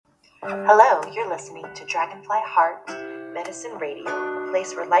Hello, you're listening to Dragonfly Heart Medicine Radio, a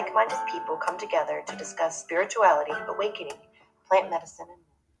place where like-minded people come together to discuss spirituality, awakening, plant medicine,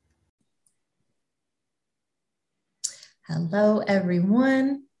 and Hello,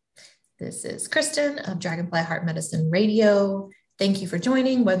 everyone. This is Kristen of Dragonfly Heart Medicine Radio. Thank you for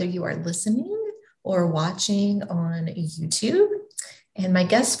joining, whether you are listening or watching on YouTube. And my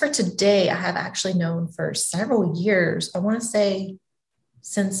guest for today, I have actually known for several years. I want to say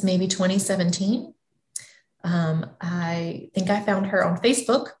since maybe 2017. I think I found her on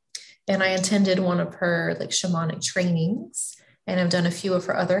Facebook, and I attended one of her shamanic trainings, and I've done a few of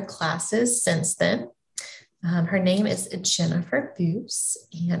her other classes since then. Her name is Jennifer Boose,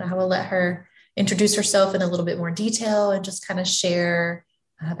 and I will let her introduce herself in a little bit more detail and just kind of share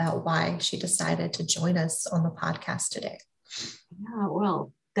about why she decided to join us on the podcast today. Yeah,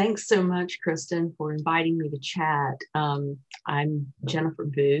 well, thanks so much, Kristen, for inviting me to chat. I'm Jennifer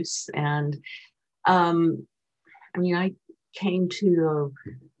Boose, and I came to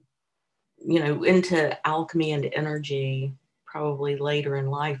into alchemy and energy probably later in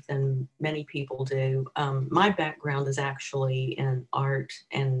life than many people do. My background is actually in art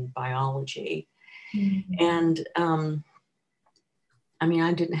and biology. Mm-hmm. And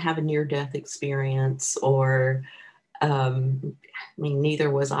I didn't have a near-death experience, or neither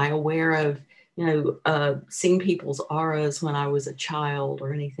was I aware of seeing people's auras when I was a child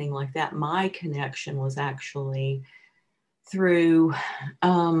or anything like that. My connection was actually through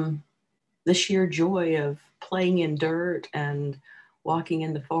the sheer joy of playing in dirt and walking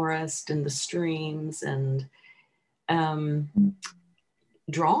in the forest and the streams and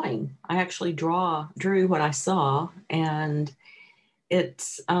drawing. I actually drew what I saw, and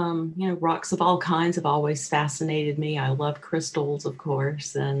it's, rocks of all kinds have always fascinated me. I love crystals, of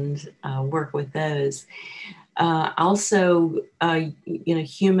course, and work with those. Also,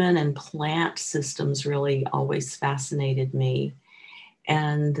 human and plant systems really always fascinated me.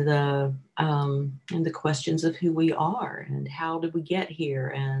 And the questions of who we are and how did we get here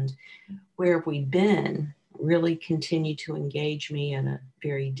and where have we been really continue to engage me at a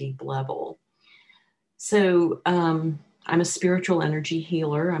very deep level. So I'm a spiritual energy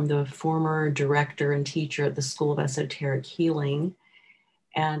healer. I'm the former director and teacher at the School of Esoteric Healing,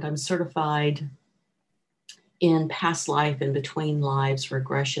 and I'm certified in past life and between lives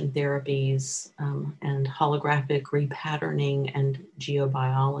regression therapies and holographic repatterning and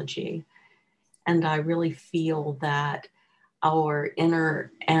geobiology. And I really feel that our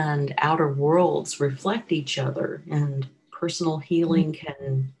inner and outer worlds reflect each other, and personal healing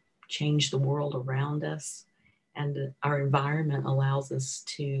can change the world around us, and our environment allows us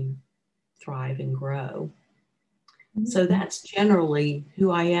to thrive and grow. Mm-hmm. So that's generally who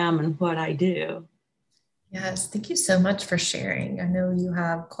I am and what I do. Yes, thank you so much for sharing. I know you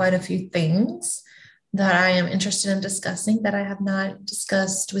have quite a few things that I am interested in discussing that I have not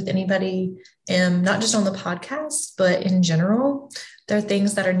discussed with anybody, not just on the podcast, but in general. There are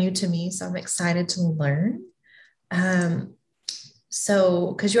things that are new to me, so I'm excited to learn.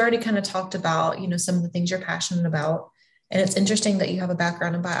 So, because you already kind of talked about, some of the things you're passionate about, and it's interesting that you have a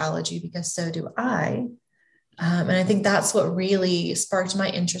background in biology because so do I. And I think that's what really sparked my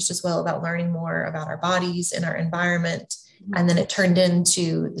interest as well about learning more about our bodies and our environment. And then it turned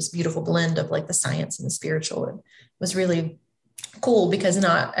into this beautiful blend of the science and the spiritual. It was really cool because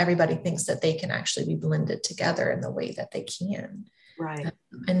not everybody thinks that they can actually be blended together in the way that they can. Right.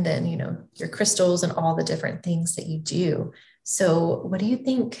 And then, your crystals and all the different things that you do. So what do you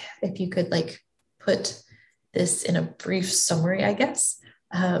think, if you could put this in a brief summary, I guess?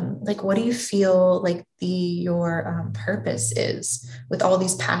 What do you feel your purpose is with all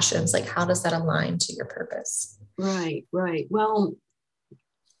these passions? How does that align to your purpose? Right. Well,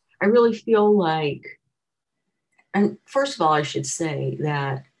 I really feel and first of all, I should say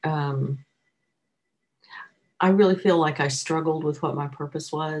that I really feel like I struggled with what my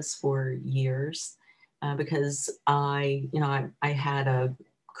purpose was for years because I had a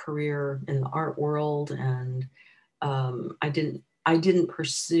career in the art world, and I didn't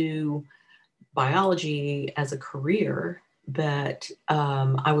pursue biology as a career, but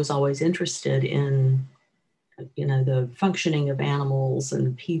I was always interested in, the functioning of animals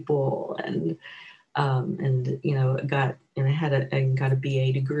and people, and got a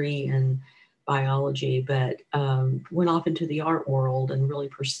BA degree in biology, but went off into the art world and really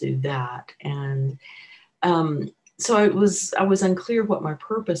pursued that. And so I was unclear what my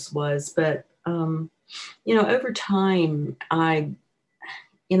purpose was, but over time, I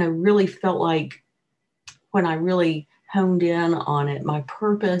really felt like when I really honed in on it, my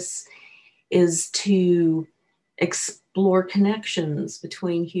purpose is to explore connections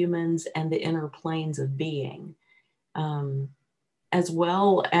between humans and the inner planes of being, as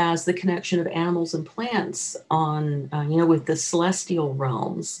well as the connection of animals and plants on, with the celestial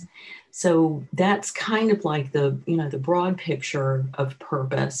realms. So that's kind of like the broad picture of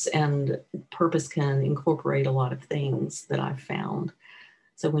purpose, and purpose can incorporate a lot of things that I've found.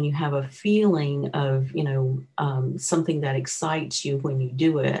 So when you have a feeling of, something that excites you when you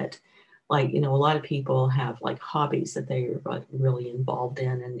do it, like, a lot of people have like hobbies that they are like really involved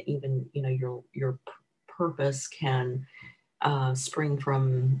in, and even, your purpose can spring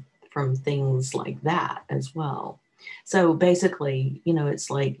from things like that as well. So basically, it's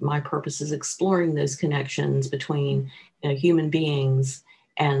like my purpose is exploring those connections between human beings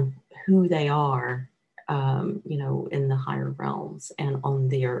and who they are, in the higher realms and on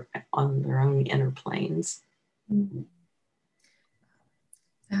their own inner planes.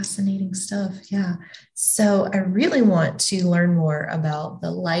 Fascinating stuff. Yeah. So I really want to learn more about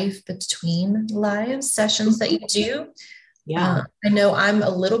the life between lives sessions that you do. Yeah. I know I'm a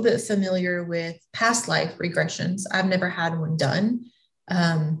little bit familiar with past life regressions. I've never had one done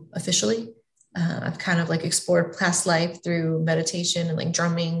officially. I've kind of like explored past life through meditation and like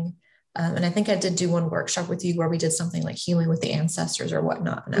drumming. And I think I did do one workshop with you where we did something like healing with the ancestors or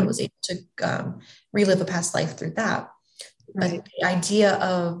whatnot. And I was able to relive a past life through that. But the idea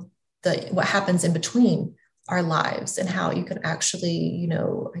of what happens in between our lives and how you can actually,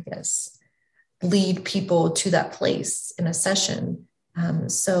 I guess, lead people to that place in a session.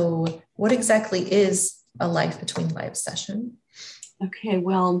 So what exactly is a life between lives session? Okay,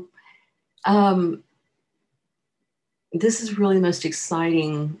 well, this is really the most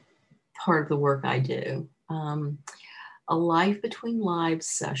exciting part of the work I do. A life between lives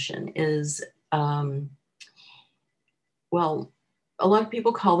session is, well, a lot of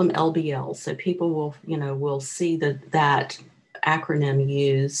people call them LBL. So people will see that acronym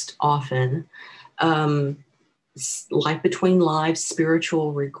used often. Life between lives,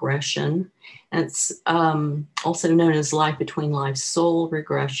 spiritual regression. And it's also known as life between lives, soul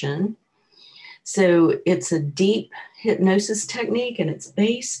regression. So it's a deep hypnosis technique, and it's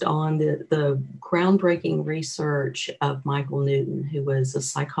based on the groundbreaking research of Michael Newton, who was a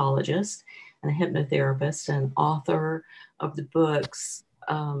psychologist and a hypnotherapist and author of the books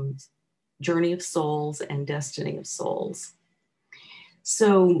Journey of Souls and Destiny of Souls.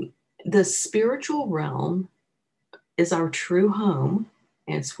 So the spiritual realm is our true home.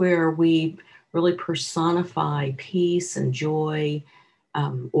 And it's where we really personify peace and joy,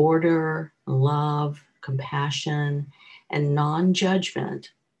 order, love, compassion, and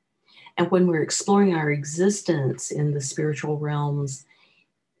non-judgment. And when we're exploring our existence in the spiritual realms,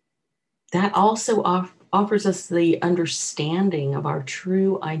 that also offers us the understanding of our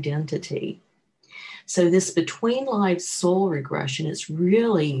true identity. So this between lives soul regression is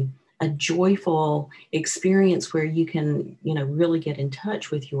really a joyful experience where you can, really get in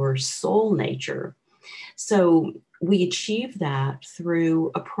touch with your soul nature. So we achieve that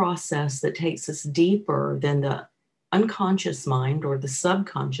through a process that takes us deeper than the unconscious mind or the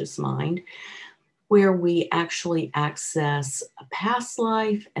subconscious mind, where we actually access a past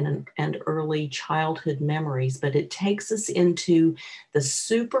life and early childhood memories, but it takes us into the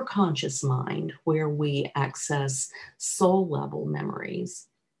superconscious mind where we access soul level memories.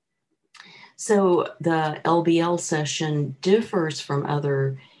 So the LBL session differs from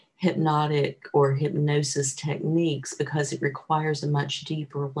other hypnotic or hypnosis techniques because it requires a much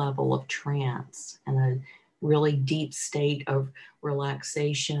deeper level of trance and a really deep state of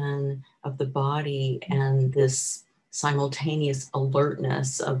relaxation of the body and this simultaneous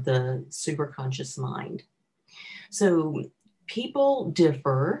alertness of the superconscious mind. So people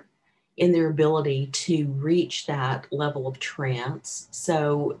differ in their ability to reach that level of trance.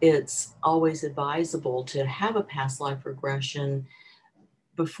 So it's always advisable to have a past life regression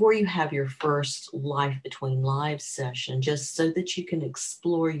before you have your first life between lives session, just so that you can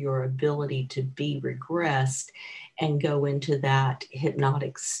explore your ability to be regressed and go into that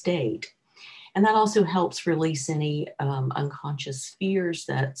hypnotic state. And that also helps release any unconscious fears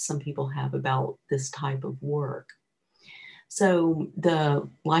that some people have about this type of work. So the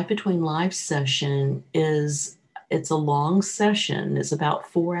life between lives session it's a long session. It's about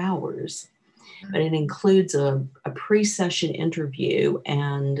 4 hours. But it includes a pre-session interview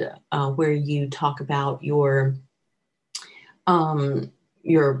and where you talk about your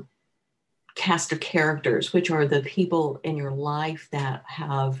cast of characters, which are the people in your life that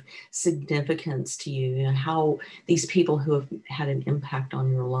have significance to you and how these people who have had an impact on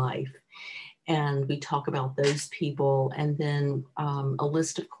your life. And we talk about those people, and then a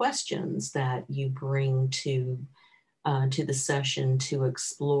list of questions that you bring to to the session to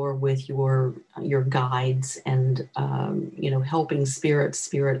explore with your guides and helping spirits,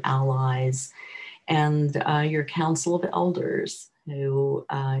 spirit allies, and your council of elders, who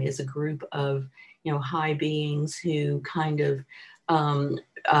is a group of high beings who kind of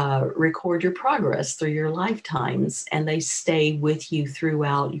record your progress through your lifetimes, and they stay with you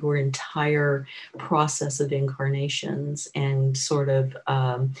throughout your entire process of incarnations and sort of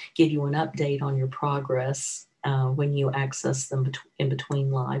give you an update on your progress when you access them in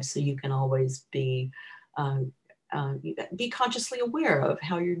between lives, so you can always be consciously aware of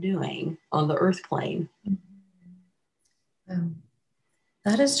how you're doing on the earth plane.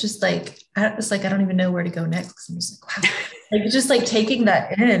 That is just like, it's like I don't even know where to go next. I'm just like, wow. Like just like taking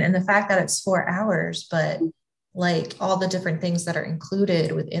that in, and the fact that it's 4 hours, but like all the different things that are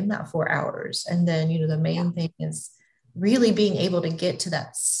included within that 4 hours. And then, the main thing is really being able to get to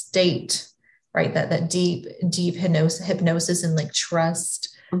that state, right? That deep hypnosis and like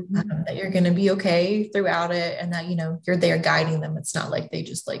trust that you're going to be okay throughout it. And that, you're there guiding them. It's not like they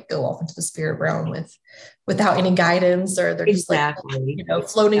just like go off into the spirit realm without any guidance, or they're just like,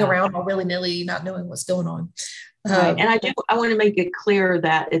 floating around all willy nilly, not knowing what's going on. Right. And I want to make it clear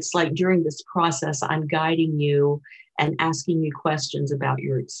that it's like during this process, I'm guiding you and asking you questions about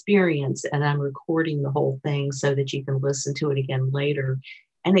your experience, and I'm recording the whole thing so that you can listen to it again later.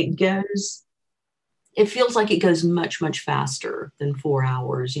 And it feels like it goes much, much faster than 4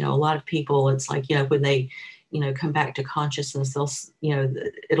 hours. A lot of people, it's like, when they, come back to consciousness, they'll,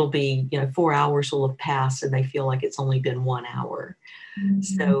 it'll be, 4 hours will have passed and they feel like it's only been 1 hour. Mm-hmm.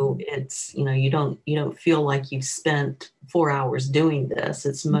 So it's, you don't feel like you've spent 4 hours doing this.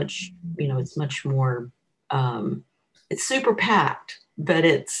 It's much, it's much more, it's super packed, but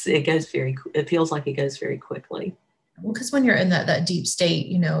it feels like it goes very quickly. Well, because when you're in that deep state,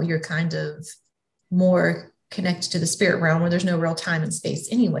 you're kind of more connected to the spirit realm where there's no real time and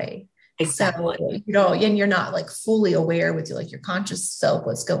space anyway. Exactly. So, and you're not like fully aware with your conscious self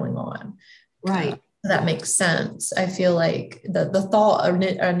what's going on. Right. That makes sense. I feel like the thought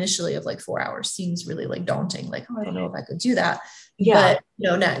initially of like 4 hours seems really like daunting. Like, oh, I don't know if I could do that. Yeah.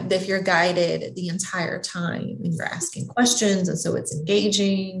 But if you're guided the entire time and you're asking questions, and so it's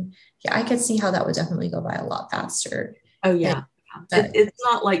engaging, I could see how that would definitely go by a lot faster. Oh yeah. It's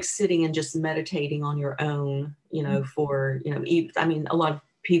not like sitting and just meditating on your own, for, I mean, a lot of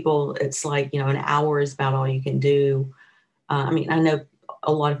people, it's like, an hour is about all you can do. I mean, I know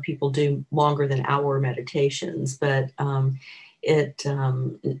a lot of people do longer than hour meditations, but I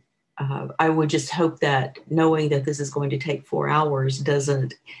would just hope that knowing that this is going to take 4 hours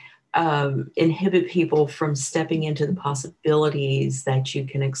doesn't inhibit people from stepping into the possibilities that you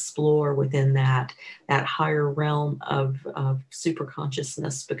can explore within that higher realm of super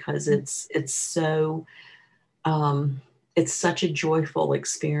consciousness, because it's so it's such a joyful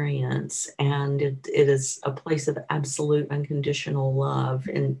experience, and it is a place of absolute unconditional love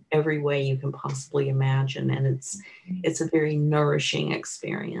in every way you can possibly imagine, and it's a very nourishing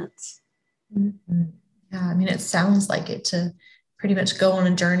experience. Mm-hmm. Yeah, I mean, it sounds like it, to pretty much go on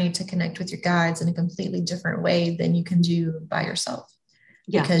a journey to connect with your guides in a completely different way than you can do by yourself.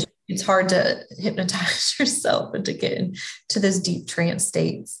 Yeah. Because it's hard to hypnotize yourself and to get into those deep trance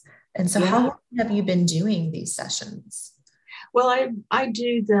states. And so how long have you been doing these sessions? Well, I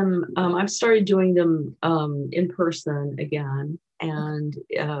do them, I've started doing them in person again.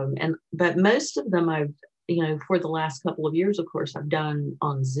 But most of them I've, for the last couple of years, of course, I've done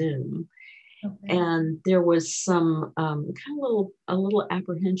on Zoom. Okay. And there was some kind of a little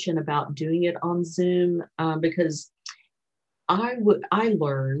apprehension about doing it on Zoom because I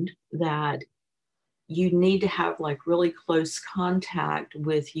learned that you need to have like really close contact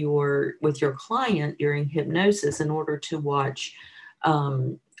with your client during hypnosis in order to watch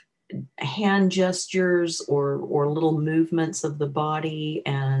hand gestures or little movements of the body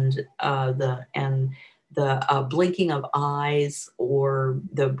and the blinking of eyes or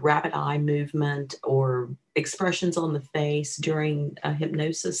the rapid eye movement or expressions on the face during a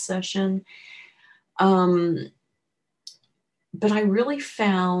hypnosis session. But I really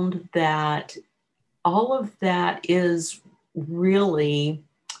found that all of that is really,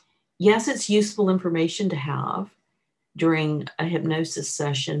 yes, it's useful information to have during a hypnosis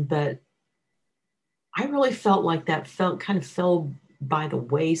session, but I really felt like that kind of fell by the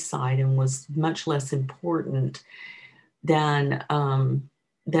wayside and was much less important than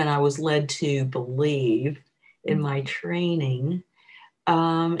I was led to believe in my training.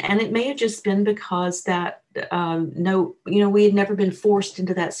 And it may have just been because that, we had never been forced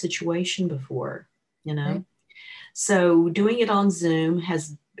into that situation before, Right. So doing it on Zoom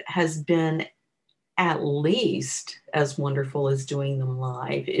has been at least as wonderful as doing them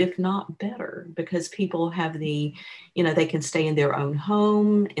live, if not better, because people have the, they can stay in their own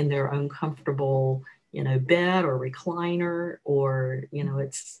home, in their own comfortable, bed or recliner, or,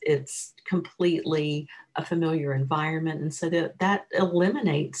 it's completely a familiar environment. And so that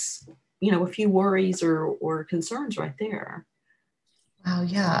eliminates, a few worries or concerns right there. Wow,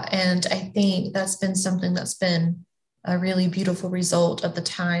 yeah. And I think that's been something that's been a really beautiful result of the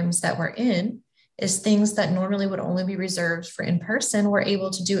times that we're in, is things that normally would only be reserved for in person. We're able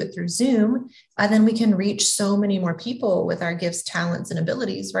to do it through Zoom, and then we can reach so many more people with our gifts, talents, and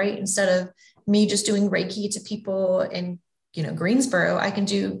abilities, right? Instead of me just doing Reiki to people in, Greensboro, I can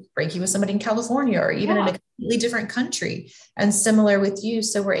do Reiki with somebody in California or even in a completely different country. And similar with you.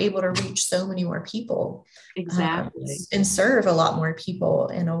 So we're able to reach so many more people. Exactly. And serve a lot more people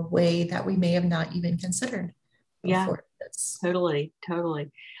in a way that we may have not even considered before. Totally.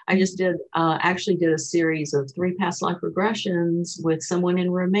 I just actually did a series of 3 past life regressions with someone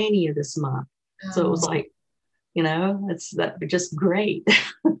in Romania this month. So it was like, it's just great.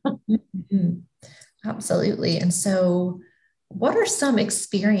 Mm-hmm. Absolutely. And so what are some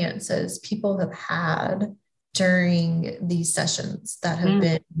experiences people have had during these sessions that have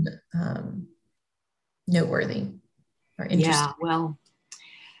been noteworthy or interesting? Yeah,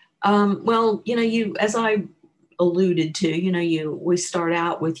 you, as I alluded to, we start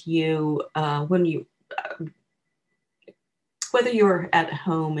out with you when you, whether you're at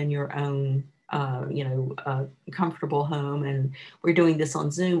home in your own, comfortable home, and we're doing this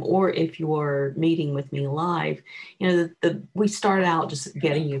on Zoom, or if you're meeting with me live, we start out just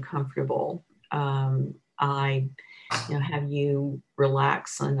getting you comfortable. I have you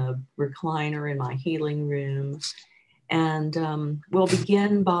relax on a recliner in my healing room. And we'll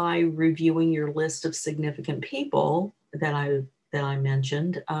begin by reviewing your list of significant people that I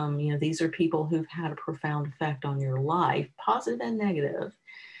mentioned. These are people who've had a profound effect on your life, positive and negative.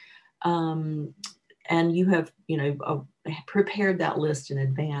 And you have, prepared that list in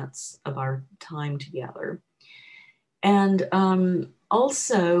advance of our time together. And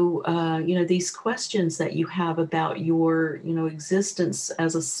also, these questions that you have about your, existence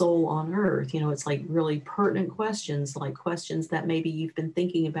as a soul on earth, it's like really pertinent questions, like questions that maybe you've been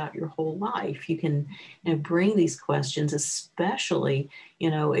thinking about your whole life. You can bring these questions, especially,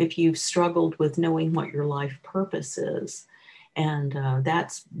 if you've struggled with knowing what your life purpose is. And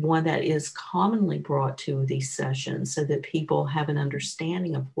that's one that is commonly brought to these sessions so that people have an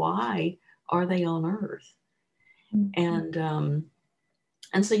understanding of why are they on earth.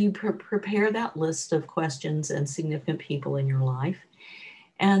 And so you prepare that list of questions and significant people in your life.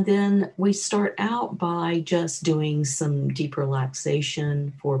 And then we start out by just doing some deep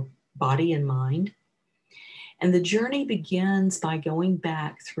relaxation for body and mind. And the journey begins by going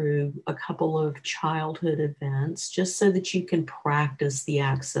back through a couple of childhood events, just so that you can practice the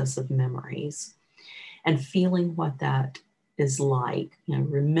access of memories and feeling what that is like,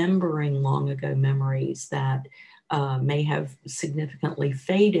 remembering long ago memories that may have significantly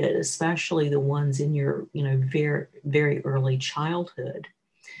faded, especially the ones in your, very, very early childhood.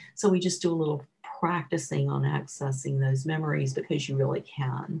 So we just do a little practicing on accessing those memories, because you really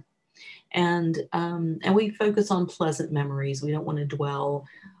can. And we focus on pleasant memories. We don't want to dwell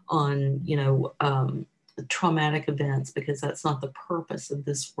on, traumatic events, because that's not the purpose of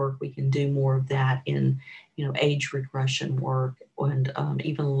this work. We can do more of that in, age regression work, and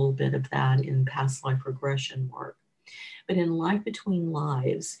even a little bit of that in past life regression work. But in Life Between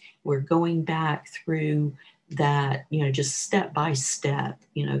Lives, we're going back through that, just step by step,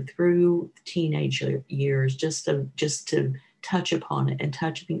 through teenage years, just to touch upon it, and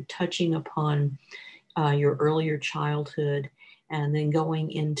touching upon your earlier childhood, and then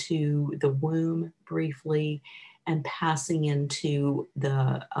going into the womb briefly, and passing into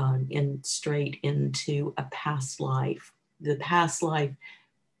the straight into a past life, the past life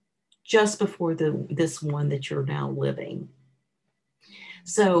just before this one that you're now living.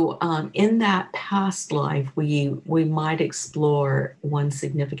 So in that past life, we might explore one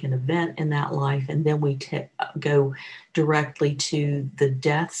significant event in that life, and then we go directly to the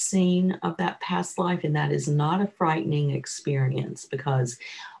death scene of that past life. And that is not a frightening experience, because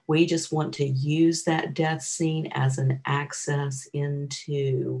we just want to use that death scene as an access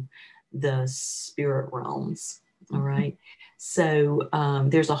into the spirit realms. All right. So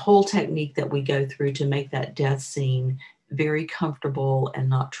there's a whole technique that we go through to make that death scene very comfortable and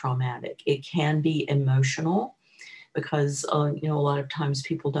not traumatic. It can be emotional, because a lot of times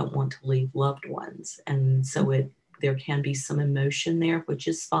people don't want to leave loved ones, and so there can be some emotion there, which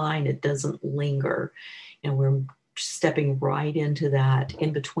is fine. It doesn't linger. stepping right into that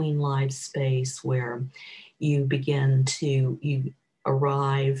in between lives space where you you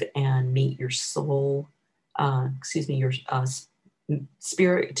arrive and meet your soul, your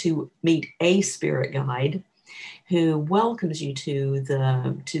spirit, to meet a spirit guide who welcomes you to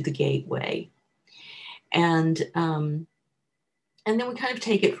the gateway. And then we kind of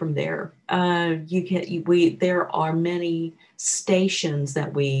take it from there. There are many stations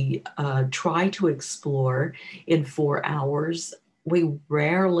that we try to explore in 4 hours. We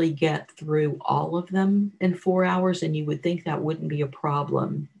rarely get through all of them in 4 hours, and you would think that wouldn't be a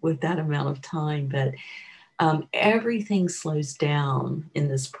problem with that amount of time, but everything slows down in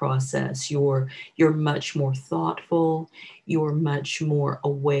this process. You're much more thoughtful, you're much more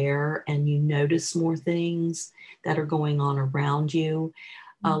aware, and you notice more things that are going on around you.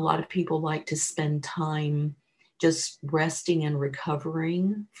 A lot of people like to spend time just resting and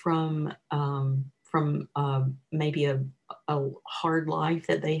recovering from maybe a hard life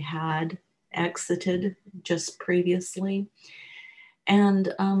that they had exited just previously.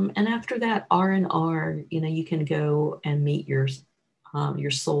 And after that R&R, you can go and meet your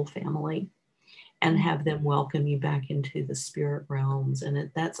soul family and have them welcome you back into the spirit realms. And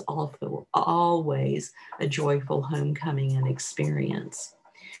that's also always a joyful homecoming and experience.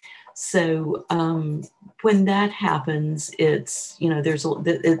 So when that happens, it's,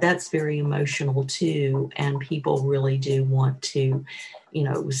 that's very emotional too. And people really do want to,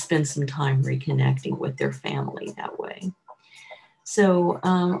 spend some time reconnecting with their family that way. So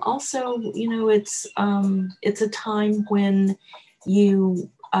also, it's a time when you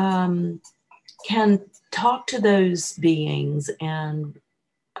can talk to those beings and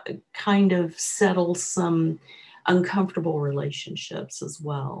kind of settle some uncomfortable relationships as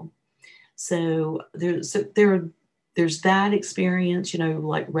well. So there's that experience,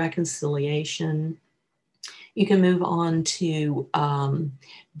 like reconciliation. You can move on to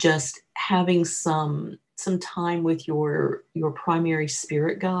just having some time with your primary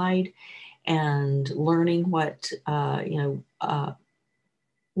spirit guide and learning what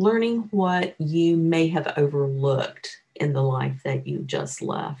you may have overlooked in the life that you just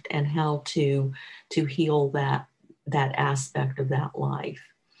left, and how to heal that aspect of that life.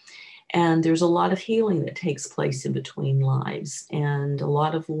 And there's a lot of healing that takes place in between lives, and a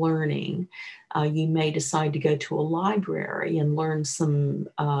lot of learning. You may decide to go to a library and learn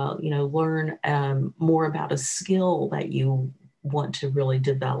more about a skill that you want to really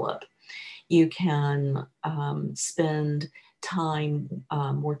develop. You can spend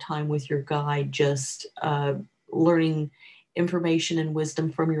more time with your guide, just learning information and wisdom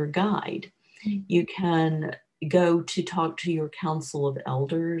from your guide. You can go to talk to your council of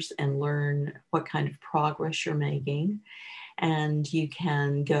elders and learn what kind of progress you're making. And you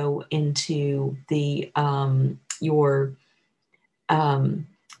can go into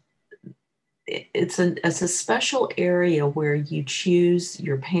it's a special area where you choose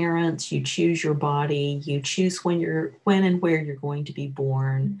your parents, you choose your body, you choose when and where you're going to be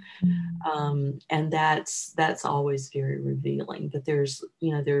born. And that's always very revealing. But there's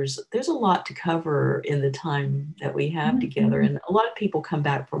a lot to cover in the time that we have together. And a lot of people come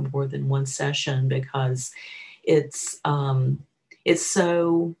back for more than one session because it's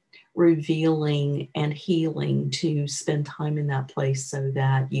so revealing and healing to spend time in that place, so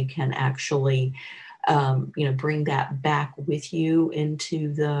that you can actually bring that back with you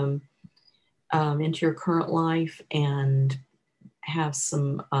into your current life, and have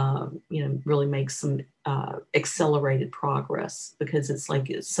some really make some accelerated progress, because it's like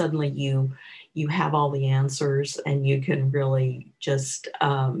suddenly you have all the answers, and you can really just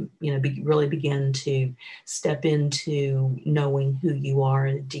really begin to step into knowing who you are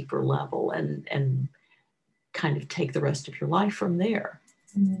at a deeper level, and kind of take the rest of your life from there.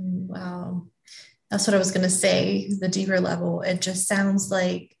 Wow, that's what I was going to say. The deeper level, it just sounds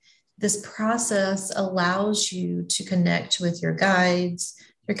like this process allows you to connect with your guides,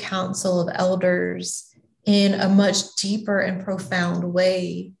 your council of elders, in a much deeper and profound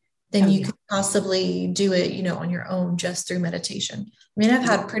way than you could possibly do it, on your own, just through meditation. I mean, I've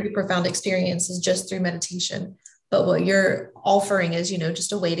had pretty profound experiences just through meditation, but what you're offering is,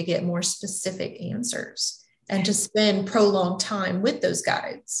 just a way to get more specific answers and to spend prolonged time with those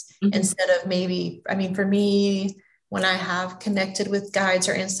guides instead of for me, when I have connected with guides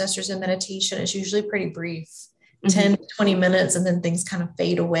or ancestors in meditation, it's usually pretty brief, 10, 20 minutes, and then things kind of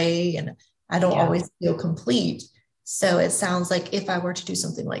fade away, and I don't always feel complete. So it sounds like if I were to do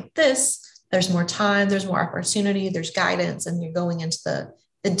something like this, there's more time, there's more opportunity, there's guidance, and you're going into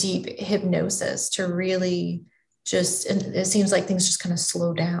the deep hypnosis to really and it seems like things just kind of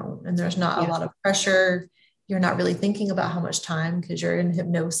slow down, and there's not a lot of pressure. you're not really thinking about how much time because you're in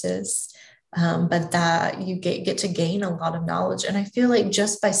hypnosis. But that you get to gain a lot of knowledge. And I feel like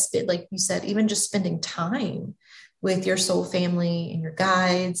just by like you said, even just spending time with your soul family and your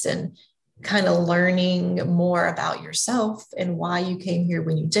guides and kind of learning more about yourself and why you came here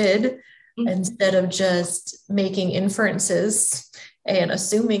when you did, instead of just making inferences and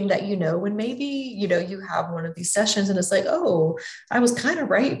assuming that, when maybe, you have one of these sessions and it's like, oh, I was kind of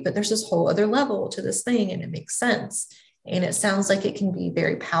right, but there's this whole other level to this thing and it makes sense. And it sounds like it can be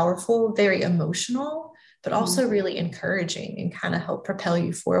very powerful, very emotional, but also really encouraging and kind of help propel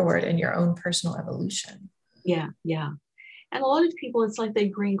you forward in your own personal evolution. Yeah, yeah. And a lot of people, it's like they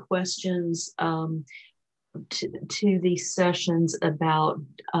bring questions to these sessions about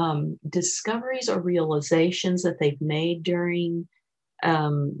discoveries or realizations that they've made during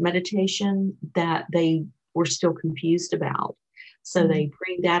meditation that they were still confused about. So they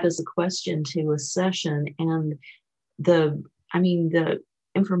bring that as a question to a session, and the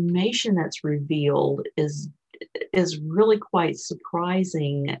information that's revealed is really quite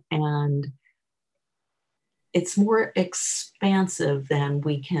surprising, and it's more expansive than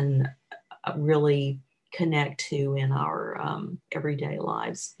we can really connect to in our everyday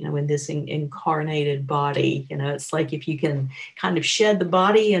lives, in this incarnated body. It's like if you can kind of shed the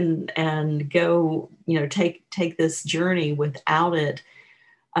body and go, take this journey without it,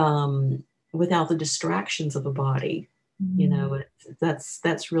 without the distractions of a body,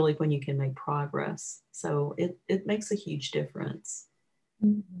 that's really when you can make progress. So it makes a huge difference.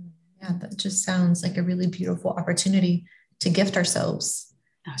 Yeah, that just sounds like a really beautiful opportunity to gift ourselves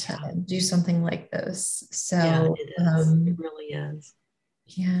to do something like this. So yeah, it is. It really is.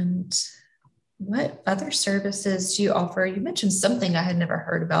 And what other services do you offer? You mentioned something I had never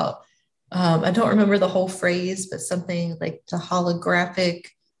heard about. I don't remember the whole phrase, but something like the holographic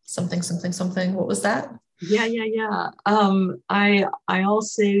something. What was that? Yeah. I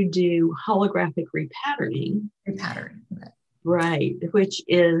also do holographic repatterning. Okay. Right, which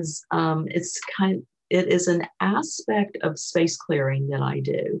is it is an aspect of space clearing that I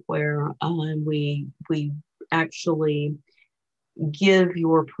do, where we actually give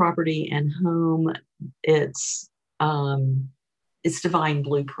your property and home its divine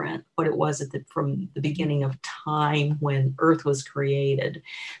blueprint, what it was from the beginning of time when Earth was created.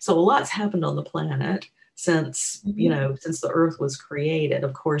 So a lot's happened on the planet since since the Earth was created.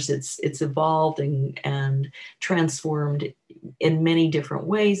 Of course, it's evolved and transformed in many different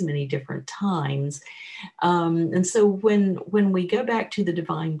ways, many different times. And so when we go back to the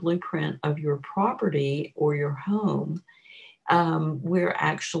divine blueprint of your property or your home, we're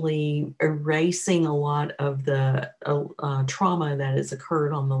actually erasing a lot of the trauma that has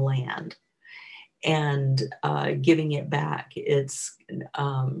occurred on the land and giving it back its,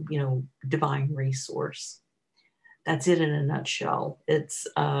 divine resource. That's it in a nutshell. It's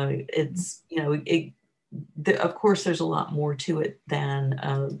of course, there's a lot more to it than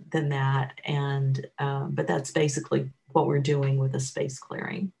that, and but that's basically what we're doing with a space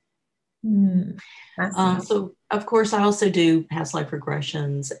clearing. So, of course, I also do past life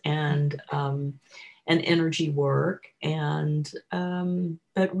regressions and energy work, and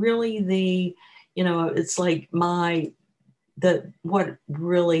but really it's like what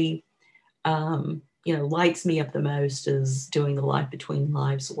really lights me up the most is doing the life between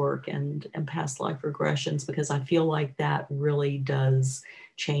lives work and past life regressions, because I feel like that really does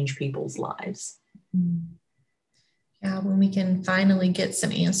change people's lives. Yeah, when we can finally get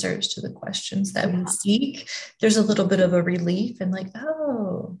some answers to the questions that we seek, there's a little bit of a relief and like,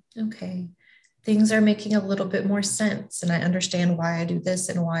 oh, okay, things are making a little bit more sense. And I understand why I do this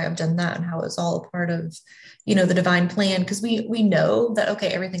and why I've done that and how it's all a part of, the divine plan. Because we know that, okay,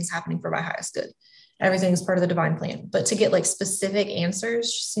 everything's happening for my highest good. Everything is part of the divine plan. But to get like specific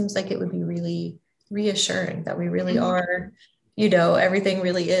answers seems like it would be really reassuring that we really are, everything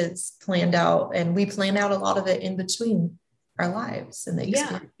really is planned out, and we plan out a lot of it in between our lives and the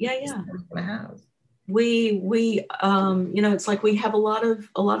experience that we're going to have. We it's like we have a lot of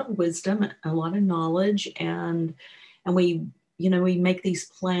wisdom, a lot of knowledge, and we make these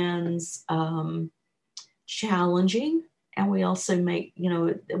plans challenging, and we also make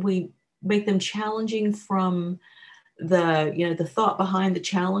we make them challenging from the thought behind the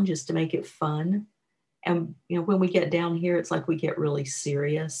challenge is to make it fun. And when we get down here, it's like we get really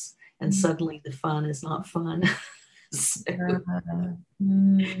serious, and suddenly the fun is not fun. And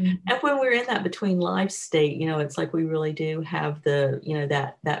when we're in that between life state, it's like we really do have the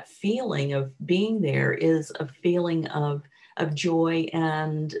that feeling of being there is a feeling of joy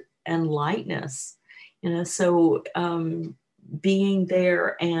and lightness. So being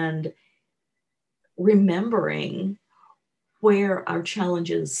there and remembering where our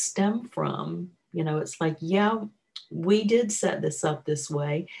challenges stem from. It's like, yeah, we did set this up this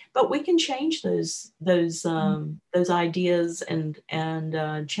way, but we can change those ideas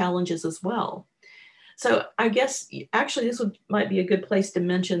and challenges as well. So I guess actually this might be a good place to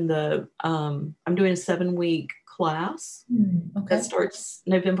mention I'm doing a 7-week class Okay. that starts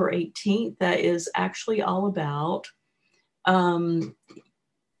November 18th. That is actually all about kind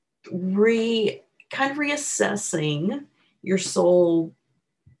of reassessing your soul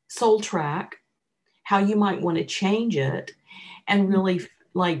track, how you might want to change it, and really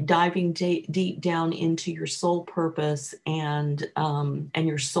like diving deep down into your soul purpose and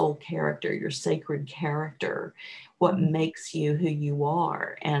your soul character, your sacred character, what makes you who you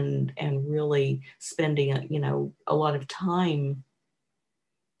are, and really spending a lot of time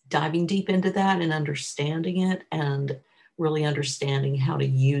diving deep into that and understanding it, and really understanding how to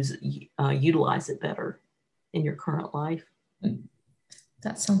utilize it better in your current life.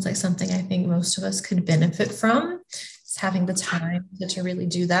 That sounds like something I think most of us could benefit from, is having the time to really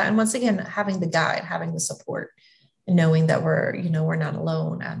do that. And once again, having the guide, having the support, and knowing that we're not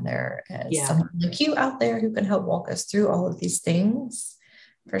alone, and there is someone like you out there who can help walk us through all of these things,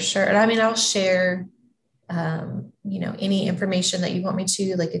 for sure. And I mean, I'll share, any information that you want me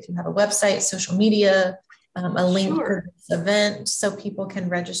to, like if you have a website, social media, a link for this event, so people can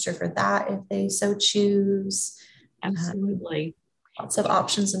register for that if they so choose. Absolutely. Lots of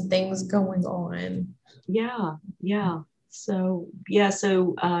options and things going on. Yeah. So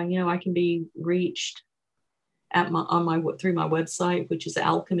I can be reached through my website, which is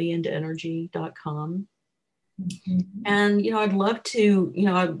alchemyandenergy.com. And I'd love to,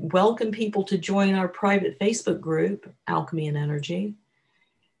 I welcome people to join our private Facebook group, Alchemy and Energy.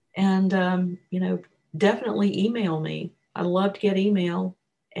 And definitely email me. I love to get email,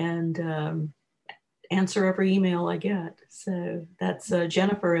 and answer every email I get. So that's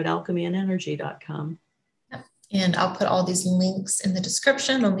Jennifer at alchemyandenergy.com. And I'll put all these links in the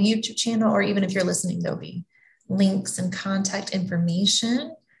description on the YouTube channel, or even if you're listening, there'll be links and contact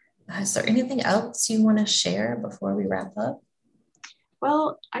information. Is there anything else you want to share before we wrap up?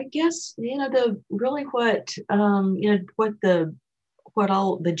 Well, I guess, the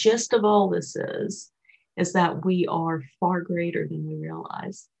gist of all this is that we are far greater than we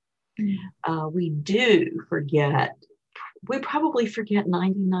realize. We probably forget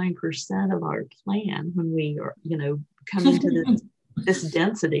 99% of our plan when we are, come into this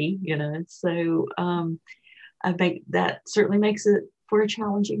density, so I think that certainly makes it for a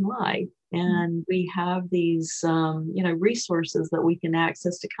challenging life. And we have these, resources that we can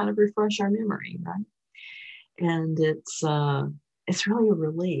access to kind of refresh our memory, right? And it's really a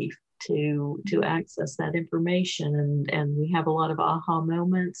relief to access that information, and we have a lot of aha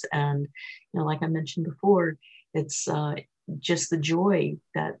moments, and like I mentioned before, it's just the joy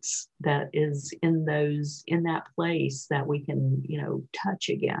that is in that place that we can touch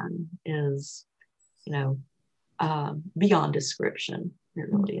again is beyond description.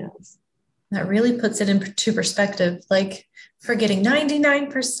 It really is. That really puts it into perspective, like forgetting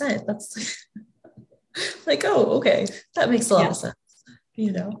 99%. That's like, oh, okay, that makes a lot of sense.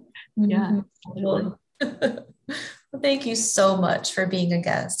 Yeah. Well, thank you so much for being a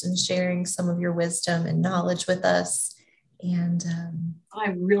guest and sharing some of your wisdom and knowledge with us. And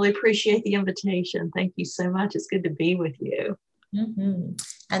I really appreciate the invitation. Thank you so much. It's good to be with you.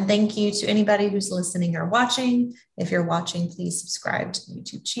 And thank you to anybody who's listening or watching. If you're watching, please subscribe to the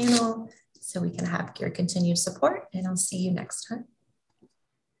YouTube channel so we can have your continued support. And I'll see you next time.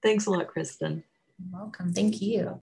 Thanks a lot, Kristen. You're welcome. Thank you.